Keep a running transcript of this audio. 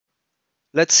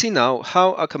Let's see now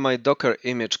how Akamai Docker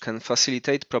image can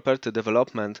facilitate property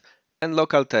development and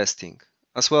local testing,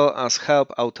 as well as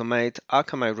help automate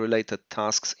Akamai-related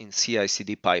tasks in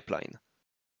CI/CD pipeline.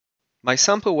 My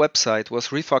sample website was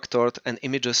refactored and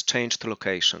images changed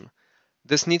location.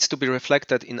 This needs to be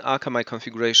reflected in Akamai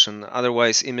configuration,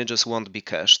 otherwise images won't be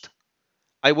cached.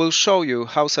 I will show you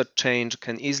how such change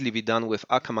can easily be done with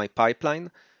Akamai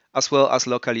pipeline, as well as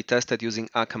locally tested using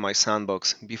Akamai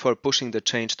Sandbox before pushing the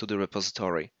change to the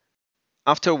repository.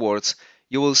 Afterwards,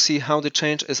 you will see how the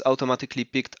change is automatically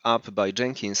picked up by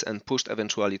Jenkins and pushed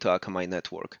eventually to Akamai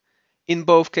network. In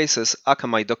both cases,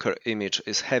 Akamai Docker image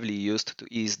is heavily used to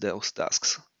ease those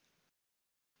tasks.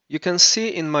 You can see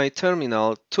in my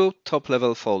terminal two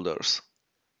top-level folders: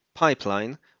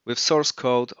 Pipeline, with source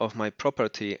code of my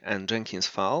property and Jenkins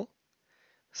file;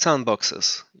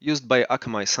 Sandboxes, used by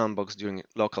Akamai Sandbox during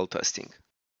local testing.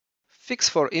 Fix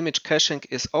for image caching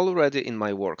is already in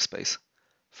my workspace.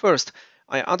 First,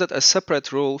 I added a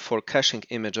separate rule for caching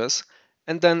images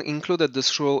and then included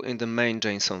this rule in the main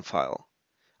JSON file.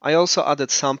 I also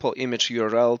added sample image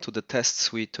URL to the test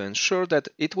suite to ensure that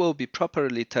it will be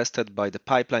properly tested by the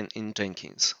pipeline in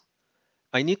Jenkins.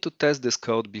 I need to test this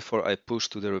code before I push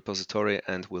to the repository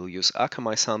and will use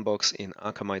Akamai Sandbox in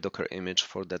Akamai Docker image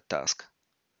for that task.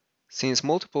 Since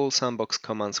multiple Sandbox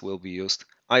commands will be used,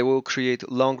 I will create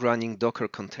long-running Docker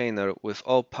container with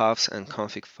all paths and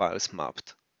config files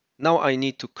mapped. Now I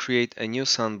need to create a new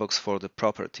sandbox for the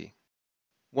property.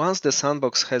 Once the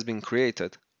sandbox has been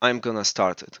created, I'm gonna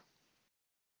start it.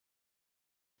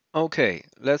 Okay,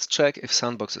 let's check if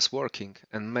sandbox is working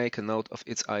and make a note of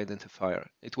its identifier.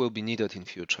 It will be needed in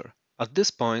future. At this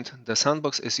point, the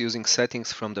sandbox is using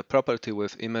settings from the property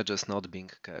with images not being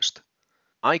cached.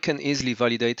 I can easily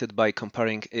validate it by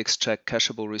comparing xcheck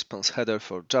cacheable response header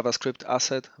for JavaScript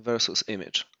asset versus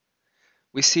image.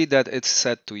 We see that it's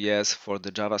set to yes for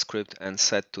the JavaScript and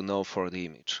set to no for the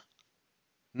image.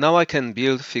 Now I can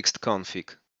build fixed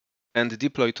config and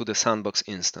deploy to the sandbox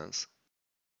instance.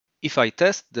 If I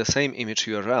test the same image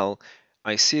URL,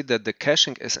 I see that the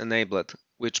caching is enabled,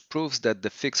 which proves that the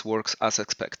fix works as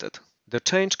expected. The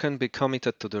change can be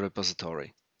committed to the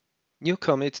repository. New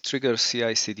commit triggers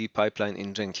CI/CD pipeline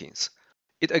in Jenkins.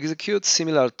 It executes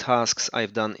similar tasks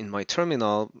I've done in my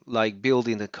terminal, like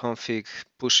building the config,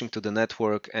 pushing to the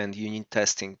network, and unit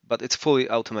testing, but it's fully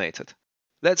automated.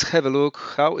 Let's have a look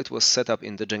how it was set up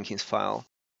in the Jenkins file.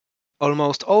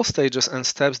 Almost all stages and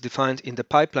steps defined in the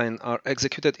pipeline are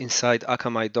executed inside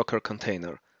Akamai Docker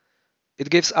container.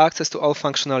 It gives access to all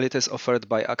functionalities offered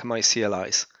by Akamai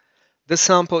CLIs. This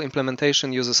sample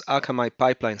implementation uses Akamai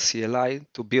Pipeline CLI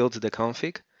to build the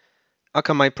config,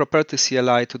 Akamai Property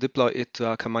CLI to deploy it to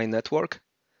Akamai network,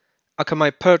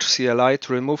 Akamai Purge CLI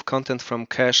to remove content from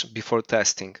cache before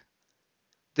testing.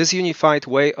 This unified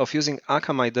way of using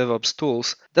Akamai DevOps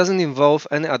tools doesn't involve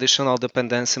any additional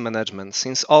dependency management,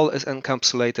 since all is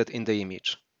encapsulated in the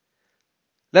image.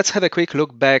 Let's have a quick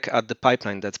look back at the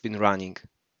pipeline that's been running.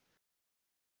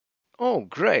 Oh,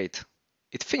 great!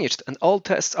 It finished and all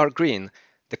tests are green.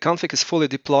 The config is fully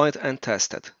deployed and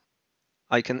tested.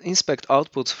 I can inspect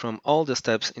outputs from all the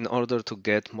steps in order to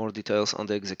get more details on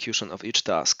the execution of each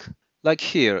task. Like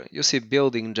here, you see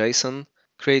building JSON,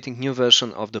 creating new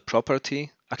version of the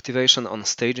property, activation on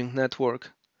staging network,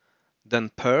 then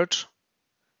purge,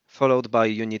 followed by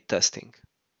unit testing.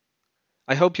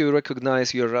 I hope you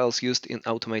recognize URLs used in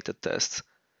automated tests.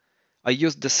 I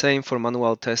used the same for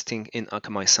manual testing in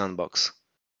Akamai Sandbox.